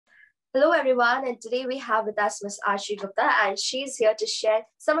Hello, everyone, and today we have with us Ms. Archy Gupta, and she's here to share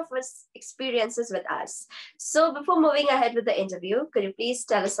some of her experiences with us. So, before moving ahead with the interview, could you please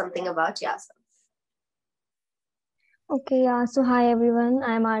tell us something about yourself? Okay, yeah. So hi everyone,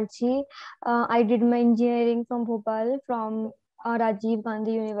 I'm Archie. I did my engineering from Bhopal from Rajiv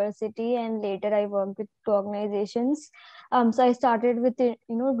Gandhi University, and later I worked with two organizations. So I started with doing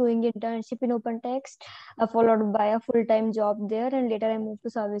internship in OpenText, followed by a full-time job there, and later I moved to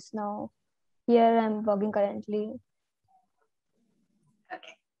ServiceNow. Here I'm working currently.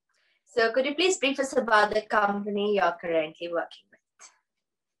 Okay. So, could you please brief us about the company you're currently working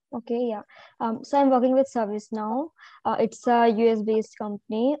with? Okay, yeah. So I'm working with ServiceNow. It's a US-based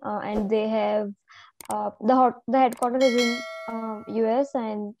company, and they have the headquarters is in US,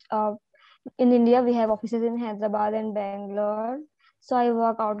 and in India we have offices in Hyderabad and Bangalore. So I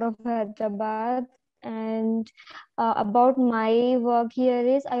work out of Hyderabad, and about my work here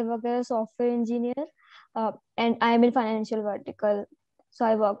is I work as a software engineer, and I am in financial vertical. So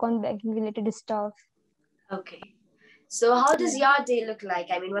I work on banking related stuff. Okay. So, how does your day look like?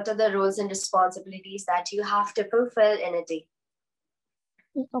 I mean, what are the roles and responsibilities that you have to fulfill in a day?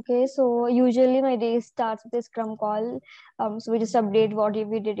 Okay, so usually my day starts with a scrum call. So we just update what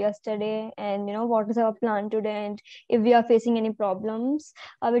we did yesterday, and what is our plan today, and if we are facing any problems,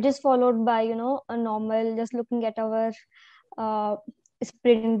 which is followed by a normal just looking at our uh,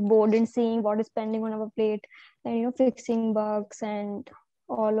 sprint board and seeing what is pending on our plate, and fixing bugs and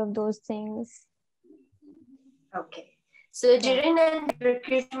all of those things. Okay. So, during the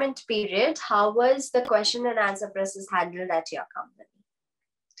recruitment period, how was the question and answer process handled at your company?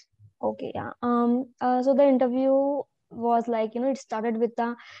 Okay, yeah. So the interview was like, it started with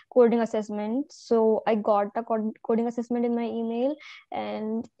a coding assessment. So I got a coding assessment in my email,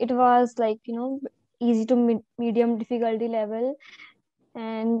 and it was like, easy to medium difficulty level.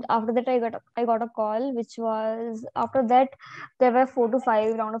 And after that, I got a call, which was after that there were 4 to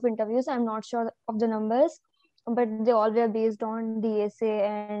 5 round of interviews. I'm not sure of the numbers, but they all were based on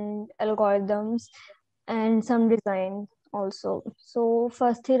DSA and algorithms and some design also. So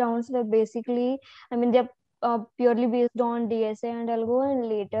first 3 rounds were basically, I mean, they're purely based on DSA and algo, and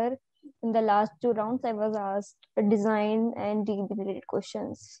later in the last 2 rounds I was asked design and DB related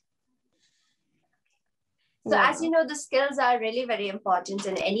questions. So, Yeah. as you know, the skills are really very important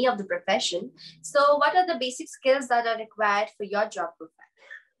in any of the profession. So, what are the basic skills that are required for your job profile?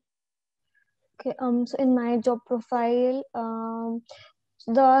 Okay. So in my job profile,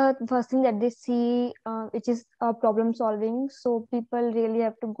 the first thing that they see, which is problem solving. So people really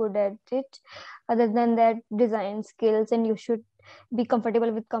have to good at it. Other than that, design skills, and you should be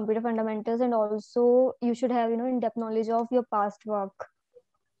comfortable with computer fundamentals, and also you should have in-depth knowledge of your past work,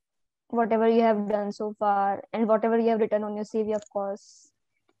 whatever you have done so far, and whatever you have written on your CV, of course.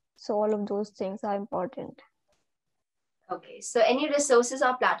 So all of those things are important. Okay. So, any resources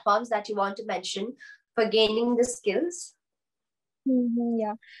or platforms that you want to mention for gaining the skills?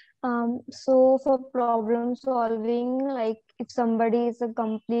 Yeah. So for problem solving, like if somebody is a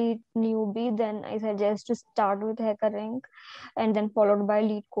complete newbie, then I suggest to start with HackerRank and then followed by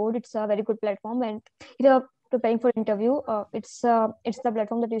Lead Code. It's a very good platform, and if you're preparing for interview, it's the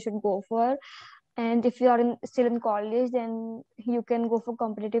platform that you should go for. And if you are still in college, then you can go for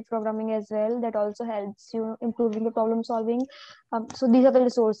competitive programming as well. That also helps you improving the problem solving. So these are the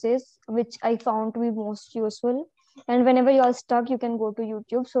resources which I found to be most useful. And whenever you are stuck, you can go to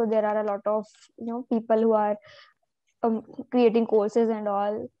YouTube. So there are a lot of people who are creating courses and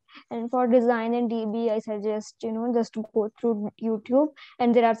all. And for design and DB, I suggest just go through YouTube,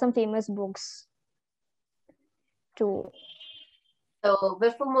 and there are some famous books too. So,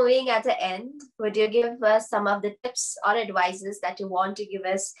 before moving at the end, would you give us some of the tips or advices that you want to give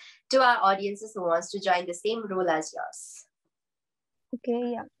us to our audiences who wants to join the same role as yours?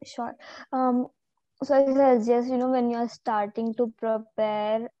 Okay, yeah, sure. So I suggest, when you're starting to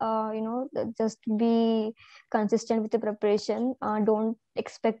prepare, just be consistent with the preparation. Don't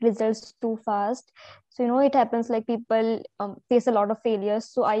expect results too fast. So, it happens like people face a lot of failures.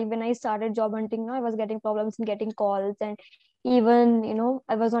 So when I started job hunting, I was getting problems in getting calls, and even,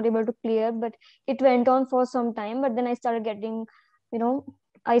 I was not able to clear, but it went on for some time. But then I started getting, you know,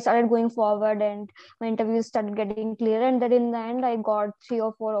 I started going forward, and my interviews started getting clear, and then in the end I got 3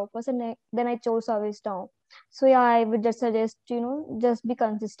 or 4 offers, and then I chose ServiceNow. So yeah, I would just suggest just be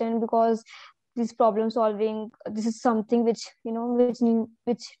consistent, because this problem solving, this is something which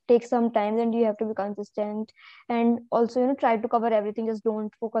which takes some time, and you have to be consistent, and also try to cover everything. Just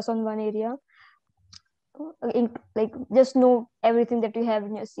don't focus on one area. Like, just know everything that you have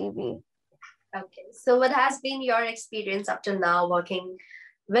in your CV. Okay. So, what has been your experience up till now working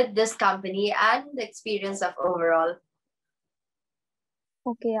with this company and the experience of overall?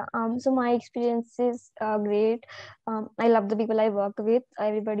 Okay, so my experience is great. I love the people I work with.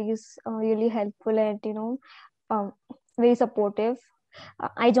 Everybody is really helpful and um, very supportive.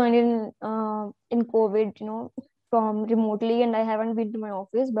 I joined in COVID, from remotely, and I haven't been to my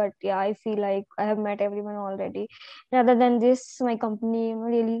office. But yeah, I feel like I have met everyone already. And other than this, my company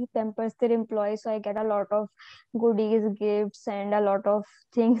really pampers their employees, so I get a lot of goodies, gifts, and a lot of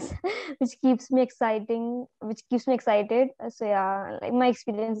things, which keeps me excited. So yeah, like my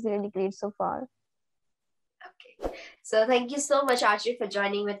experience is really great so far. Okay. So thank you so much, Archie, for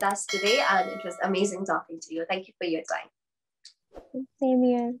joining with us today. And it was amazing talking to you. Thank you for your time. Same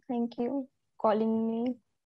here. Thank you calling me.